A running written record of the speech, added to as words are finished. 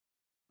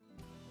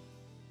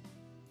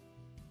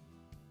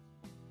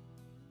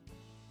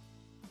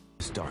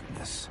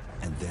darkness,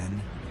 and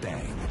then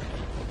bang,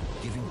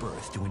 giving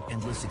birth to an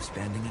endless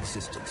expanding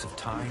existence of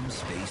time,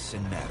 space,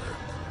 and matter.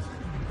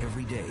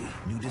 Every day,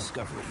 new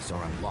discoveries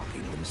are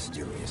unlocking the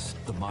mysterious,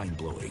 the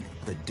mind-blowing,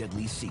 the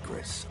deadly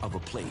secrets of a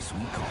place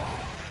we call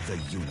the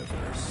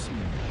universe.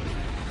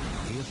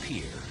 They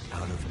appear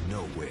out of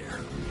nowhere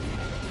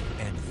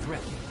and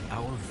threaten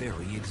our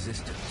very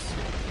existence.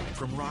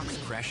 From rocks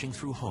crashing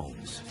through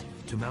homes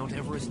to Mount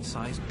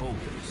Everest-sized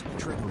boulders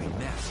triggering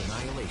mass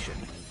annihilation,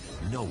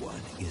 no one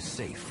is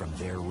safe from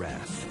their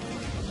wrath.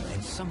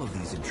 And some of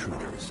these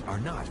intruders are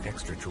not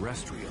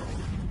extraterrestrial.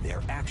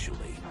 They're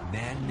actually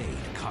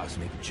man-made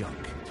cosmic junk.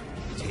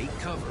 Take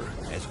cover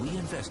as we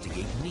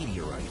investigate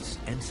meteorites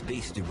and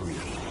space debris,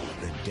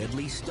 the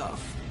deadly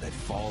stuff that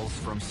falls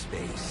from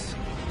space.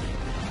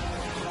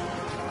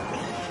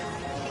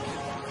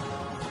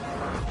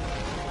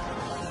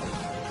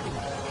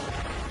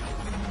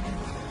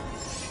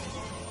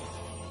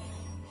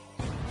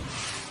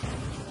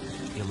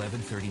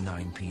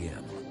 "11:39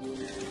 p.m.,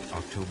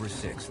 October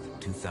 6th,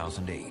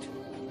 2008.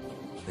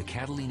 The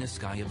Catalina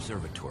Sky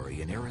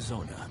Observatory in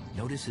Arizona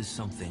notices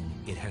something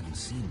it hadn't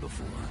seen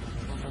before.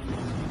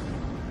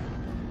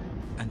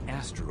 An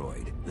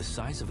asteroid the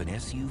size of an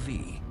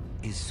SUV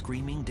is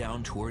screaming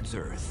down towards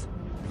Earth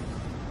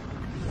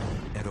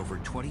at over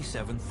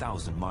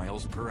 27,000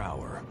 miles per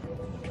hour.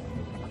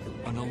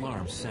 An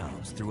alarm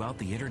sounds throughout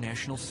the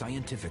international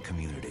scientific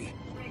community.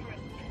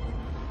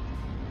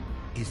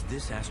 Is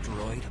this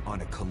asteroid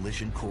on a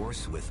collision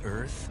course with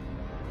Earth?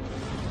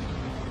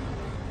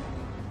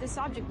 This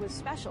object was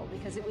special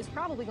because it was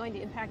probably going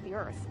to impact the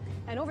Earth.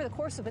 And over the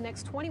course of the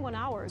next 21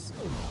 hours,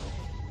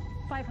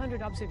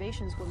 500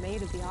 observations were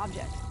made of the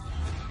object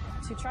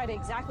to try to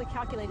exactly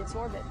calculate its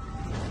orbit.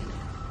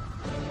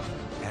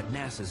 At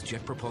NASA's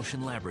Jet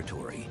Propulsion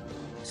Laboratory,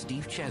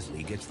 Steve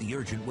Chesley gets the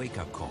urgent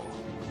wake-up call.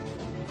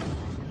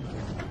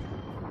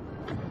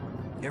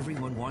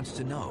 Everyone wants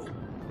to know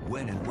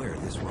when and where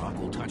this rock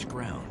will touch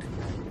ground.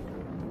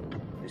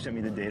 They sent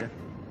me the data.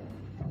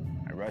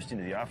 I rushed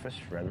into the office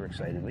rather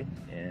excitedly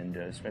and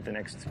spent the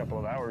next couple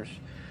of hours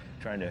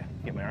trying to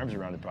get my arms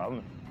around the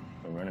problem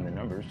by running the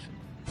numbers.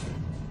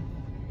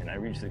 And I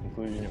reached the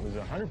conclusion it was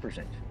a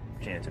 100%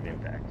 chance of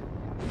impact.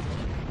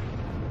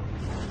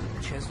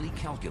 Chesley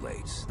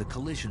calculates the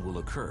collision will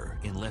occur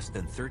in less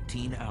than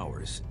 13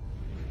 hours,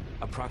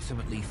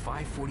 approximately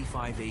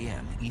 5:45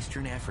 a.m.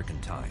 Eastern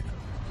African time.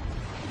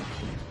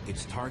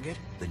 Its target,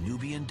 the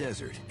Nubian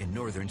Desert in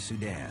northern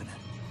Sudan.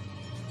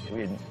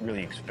 We hadn't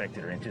really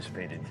expected or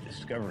anticipated the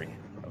discovery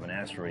of an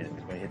asteroid that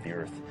was going to hit the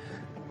Earth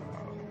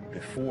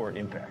before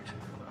impact.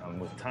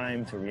 With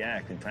time to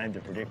react and time to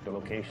predict the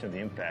location of the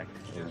impact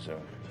is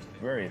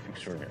very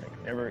extraordinary.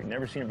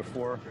 Never seen it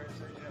before.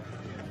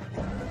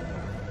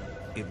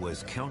 It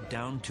was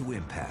countdown to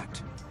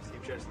impact.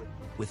 Steve Chesley.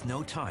 With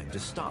no time to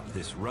stop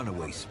this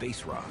runaway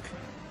space rock,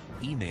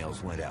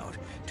 emails went out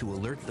to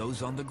alert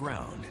those on the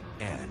ground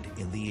and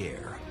in the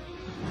air.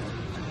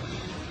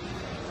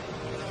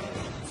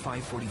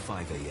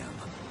 5:45 a.m.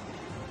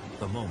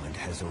 The moment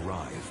has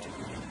arrived.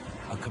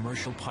 A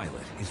commercial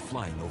pilot is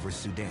flying over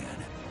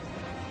Sudan.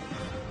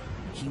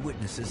 He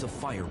witnesses a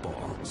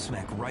fireball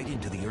smack right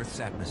into the Earth's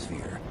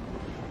atmosphere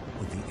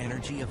with the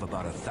energy of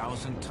about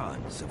 1,000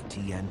 tons of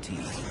TNT.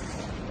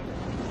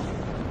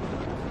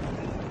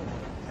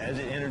 As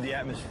it entered the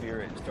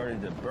atmosphere, it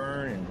started to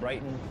burn and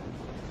brighten.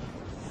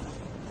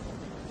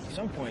 At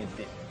some point,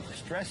 the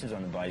stresses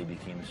on the body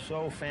became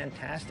so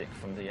fantastic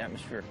from the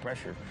atmospheric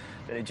pressure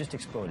that it just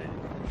exploded.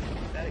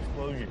 That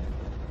explosion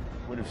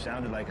would have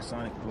sounded like a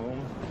sonic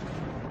boom.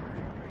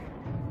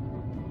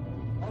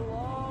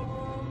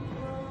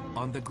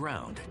 On the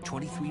ground,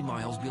 23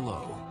 miles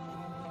below,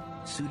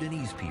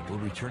 Sudanese people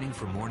returning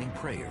from morning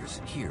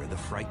prayers hear the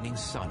frightening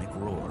sonic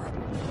roar.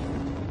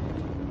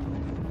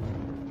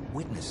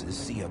 Witnesses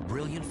see a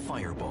brilliant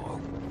fireball,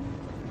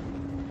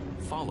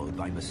 followed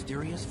by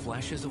mysterious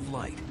flashes of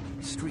light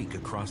streak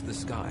across the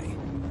sky.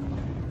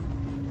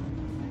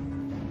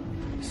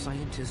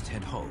 Scientists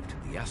had hoped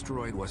the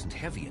asteroid wasn't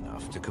heavy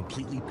enough to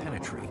completely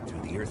penetrate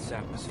through the Earth's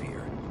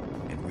atmosphere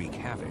and wreak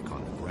havoc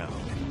on the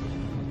ground.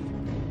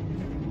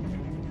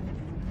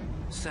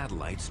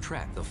 Satellites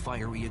track the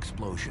fiery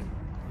explosion,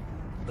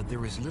 but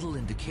there is little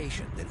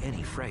indication that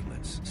any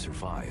fragments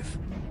survive.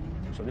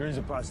 So there is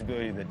a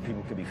possibility that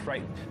people could be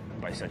frightened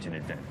by such an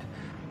event,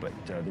 but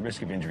the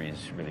risk of injury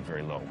is really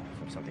very low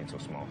from something so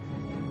small.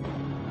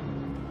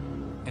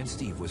 And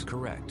Steve was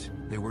correct.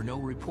 There were no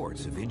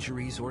reports of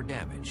injuries or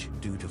damage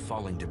due to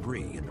falling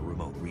debris in the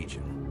remote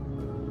region.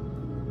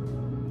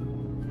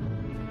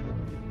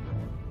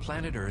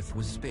 Planet Earth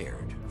was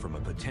spared from a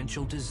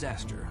potential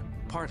disaster,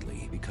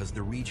 partly because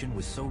the region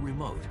was so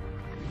remote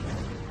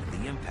and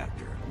the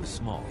impactor was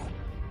small.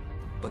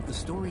 But the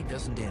story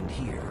doesn't end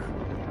here.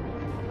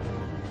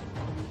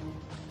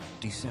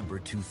 December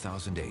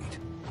 2008.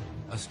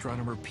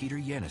 Astronomer Peter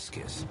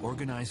Yaniskis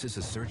organizes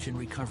a search and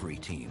recovery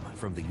team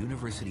from the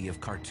University of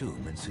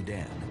Khartoum in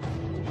Sudan.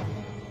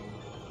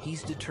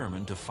 He's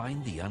determined to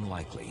find the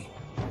unlikely: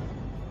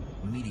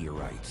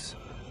 meteorites.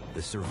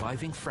 the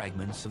surviving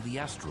fragments of the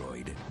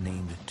asteroid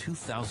named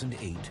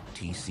 2008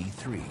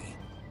 TC3.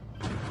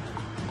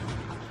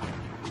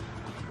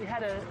 We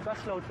had a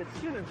busload with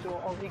students who were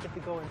all eager to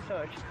go and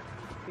search.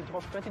 We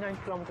drove 29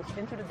 kilometers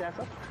into the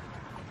desert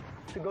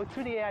to go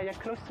to the area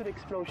close to the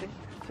explosion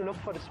to look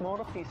for the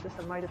smaller pieces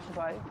that might have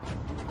survived.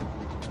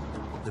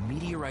 The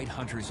meteorite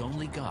hunter's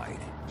only guide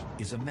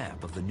is a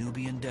map of the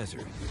Nubian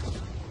desert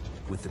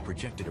with the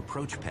projected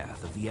approach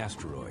path of the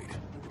asteroid.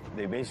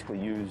 They basically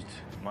used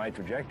my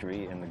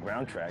trajectory and the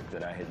ground track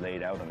that I had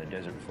laid out on the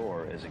desert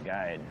floor as a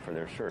guide for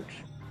their search.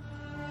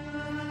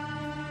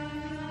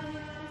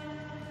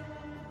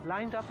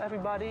 Lined up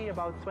everybody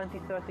about 20,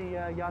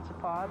 30 yards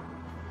apart,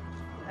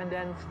 and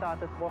then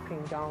started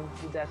walking down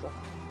the desert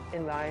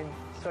in line,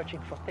 searching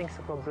for things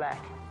that were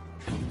black.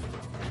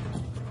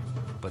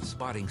 But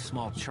spotting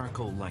small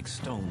charcoal-like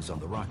stones on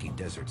the rocky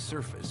desert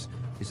surface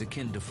is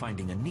akin to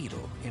finding a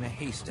needle in a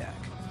haystack.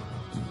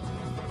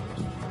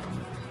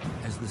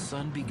 As the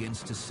sun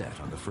begins to set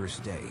on the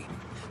first day,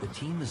 the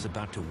team is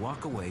about to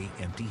walk away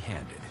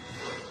empty-handed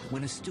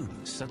when a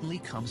student suddenly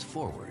comes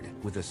forward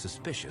with a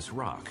suspicious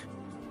rock.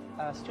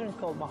 A student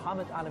called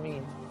Mohammed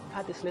Alamin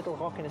had this little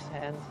rock in his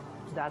hand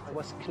that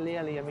was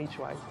clearly a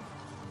meteorite.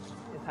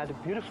 It had a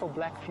beautiful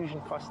black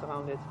fusion crust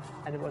around it,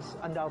 and it was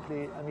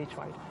undoubtedly a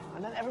meteorite.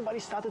 And then everybody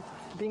started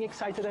being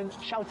excited and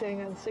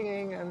shouting and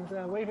singing and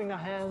waving their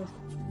hands.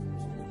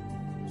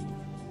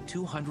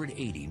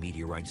 280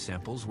 meteorite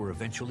samples were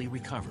eventually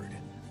recovered,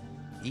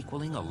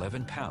 equaling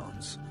 11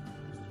 pounds,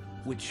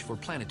 which for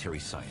planetary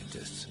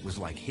scientists was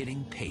like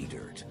hitting pay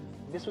dirt.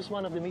 This was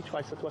one of the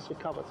meteorites that was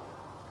recovered.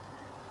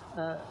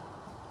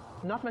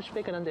 Not much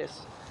bigger than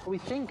this. We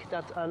think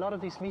that a lot of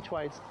these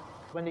meteorites,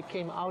 when they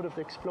came out of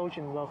the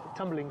explosion, were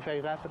tumbling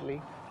very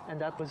rapidly, and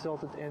that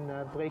resulted in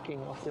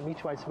breaking of the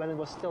meteorites when it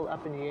was still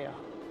up in the air.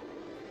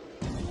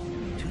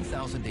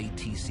 2008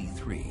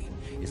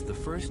 TC3 is the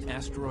first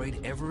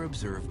asteroid ever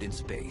observed in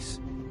space,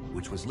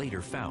 which was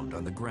later found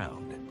on the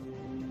ground.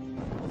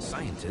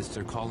 Scientists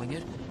are calling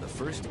it the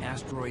first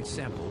asteroid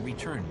sample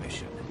return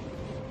mission.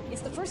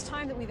 It's the first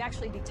time that we've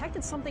actually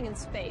detected something in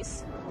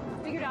space,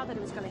 figured out that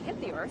it was going to hit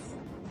the Earth,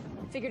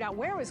 figured out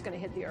where it was going to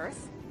hit the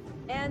Earth,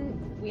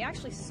 and we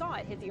actually saw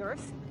it hit the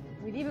Earth.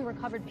 We've even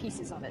recovered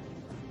pieces of it.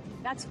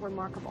 That's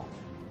remarkable.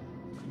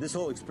 This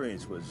whole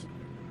experience was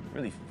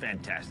really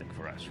fantastic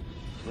for us.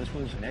 This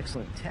was an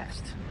excellent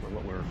test for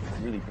what we're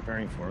really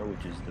preparing for,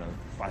 which is the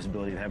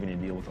possibility of having to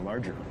deal with a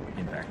larger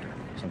impactor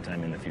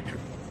sometime in the future.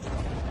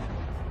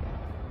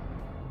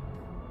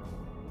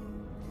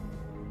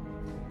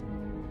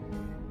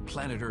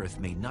 Planet Earth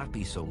may not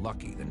be so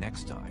lucky the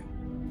next time.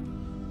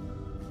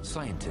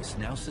 Scientists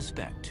now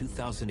suspect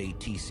 2008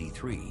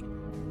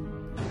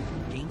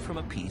 TC3 came from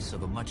a piece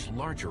of a much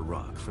larger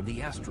rock from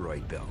the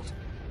asteroid belt,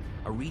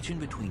 a region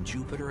between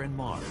Jupiter and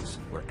Mars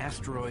where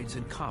asteroids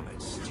and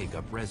comets take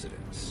up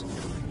residence.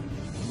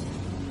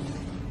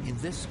 In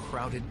this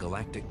crowded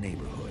galactic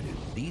neighborhood,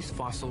 these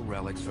fossil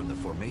relics from the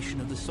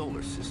formation of the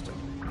solar system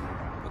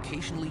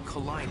occasionally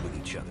collide with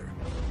each other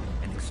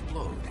and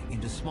explode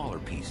into smaller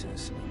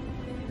pieces.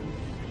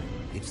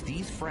 It's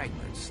these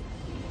fragments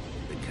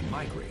that can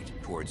migrate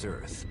towards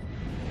Earth.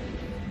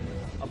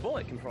 A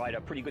bullet can provide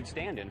a pretty good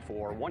stand-in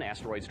for one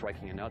asteroid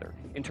striking another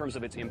in terms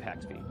of its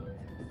impact speed.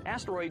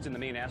 Asteroids in the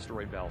main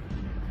asteroid belt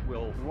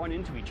will run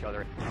into each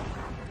other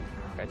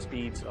at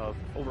speeds of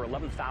over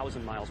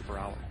 11,000 miles per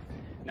hour.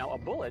 Now, a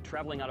bullet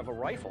traveling out of a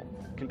rifle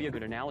can be a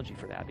good analogy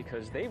for that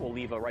because they will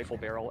leave a rifle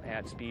barrel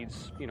at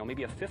speeds,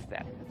 maybe a fifth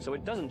that. So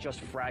it doesn't just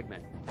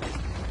fragment.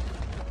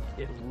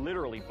 It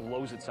literally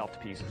blows itself to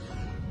pieces.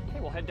 Okay,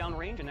 we'll head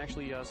downrange and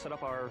actually set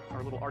up our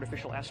little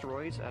artificial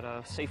asteroids at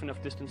a safe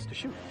enough distance to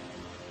shoot.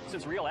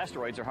 Since real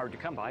asteroids are hard to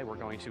come by, we're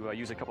going to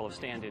use a couple of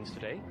stand-ins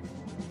today.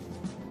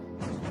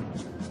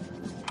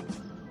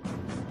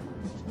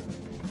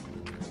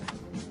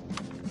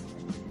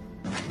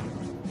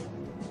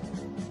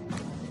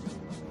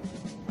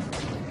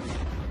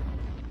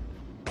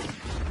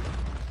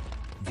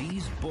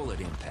 These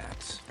bullet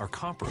impacts are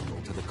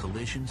comparable to the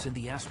collisions in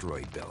the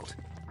asteroid belt.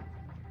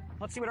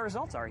 Let's see what our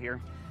results are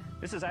here.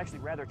 This is actually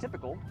rather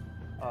typical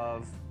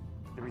of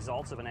the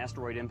results of an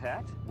asteroid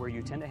impact, where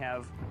you tend to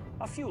have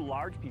a few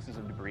large pieces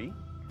of debris,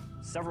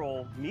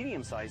 several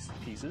medium-sized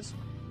pieces,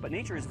 but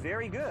nature is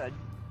very good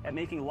at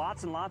making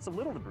lots and lots of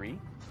little debris.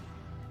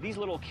 These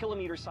little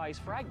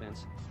kilometer-sized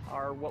fragments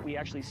are what we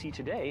actually see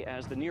today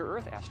as the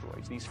near-Earth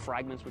asteroids, these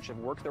fragments which have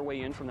worked their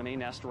way in from the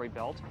main asteroid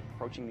belt,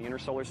 approaching the inner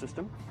solar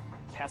system,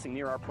 passing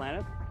near our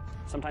planet,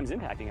 sometimes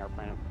impacting our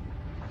planet.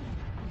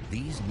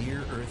 These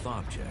near-Earth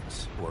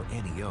objects, or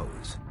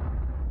NEOs,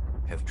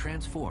 have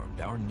transformed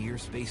our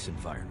near-space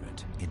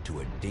environment into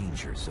a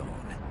danger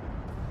zone.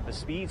 The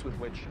speeds with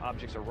which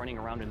objects are running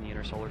around in the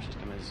inner solar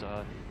system is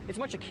it's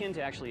much akin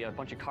to actually a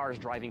bunch of cars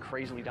driving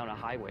crazily down a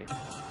highway.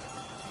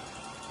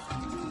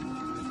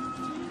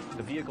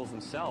 The vehicles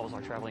themselves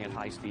are traveling at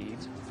high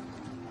speeds.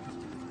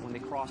 When they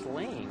cross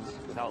lanes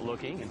without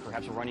looking and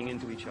perhaps running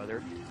into each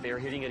other, they are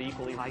hitting at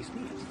equally high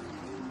speeds.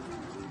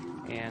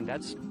 And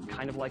that's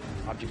kind of like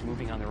objects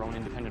moving on their own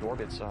independent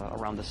orbits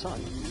around the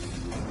sun.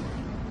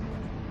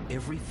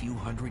 Every few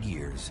hundred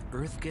years,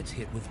 Earth gets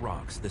hit with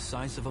rocks the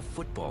size of a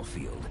football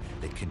field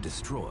that can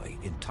destroy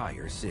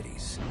entire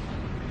cities.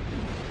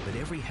 But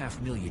every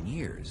 500,000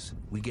 years,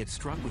 we get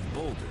struck with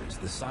boulders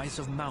the size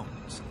of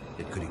mountains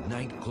that could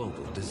ignite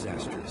global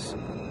disasters.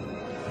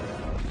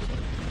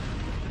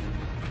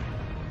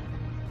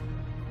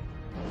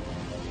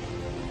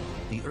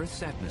 The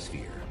Earth's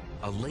atmosphere,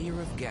 a layer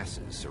of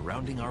gases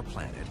surrounding our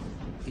planet,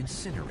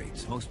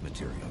 incinerates most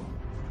material.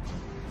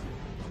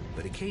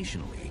 But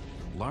occasionally,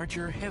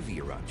 larger,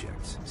 heavier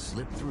objects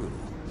slip through.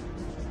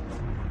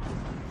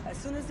 As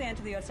soon as they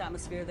enter the Earth's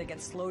atmosphere, they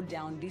get slowed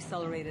down,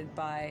 decelerated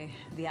by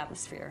the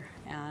atmosphere,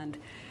 and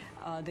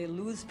they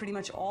lose pretty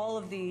much all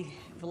of the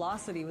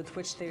velocity with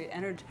which they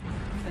entered.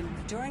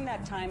 And during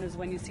that time is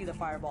when you see the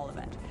fireball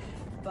event.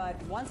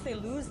 But once they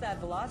lose that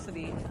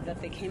velocity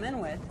that they came in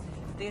with,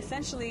 they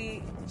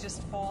essentially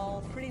just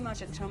fall pretty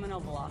much at terminal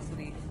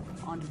velocity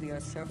onto the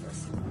Earth's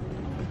surface.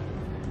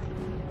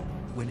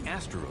 When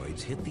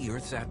asteroids hit the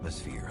Earth's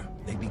atmosphere,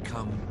 they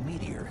become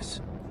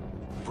meteors,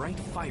 bright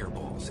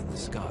fireballs in the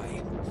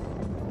sky.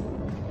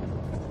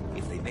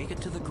 If they make it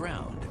to the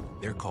ground,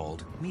 they're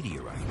called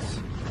meteorites.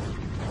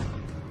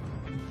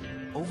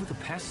 Over the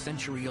past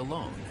century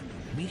alone,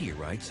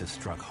 meteorites have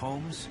struck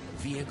homes,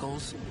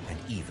 vehicles, and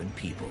even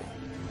people.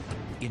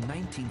 In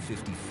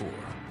 1954,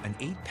 an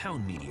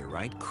 8-pound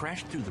meteorite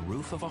crashed through the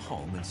roof of a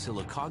home in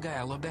Sylacauga,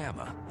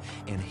 Alabama,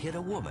 and hit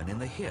a woman in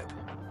the hip,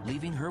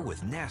 leaving her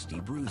with nasty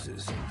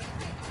bruises.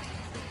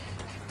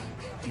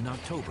 In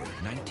October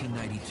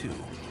 1992,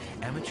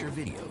 amateur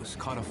videos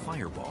caught a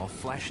fireball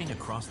flashing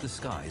across the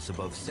skies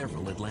above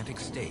several Atlantic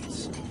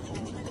states.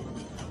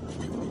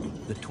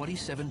 The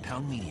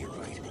 27-pound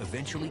meteorite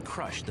eventually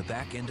crushed the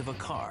back end of a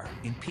car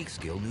in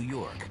Peekskill, New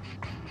York.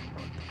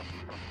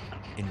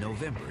 In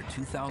November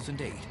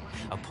 2008,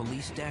 a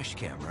police dash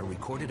camera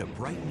recorded a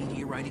bright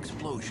meteorite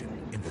explosion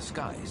in the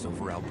skies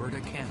over Alberta,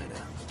 Canada.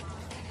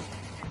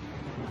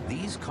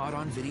 These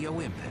caught-on-video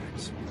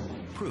impacts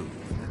prove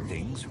that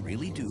things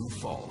really do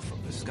fall from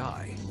the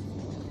sky.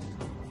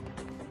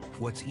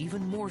 What's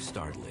even more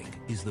startling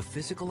is the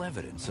physical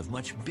evidence of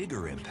much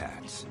bigger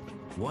impacts,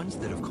 ones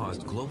that have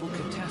caused global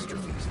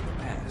catastrophes in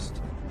the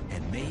past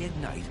and may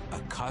ignite a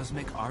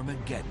cosmic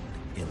Armageddon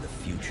in the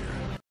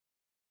future.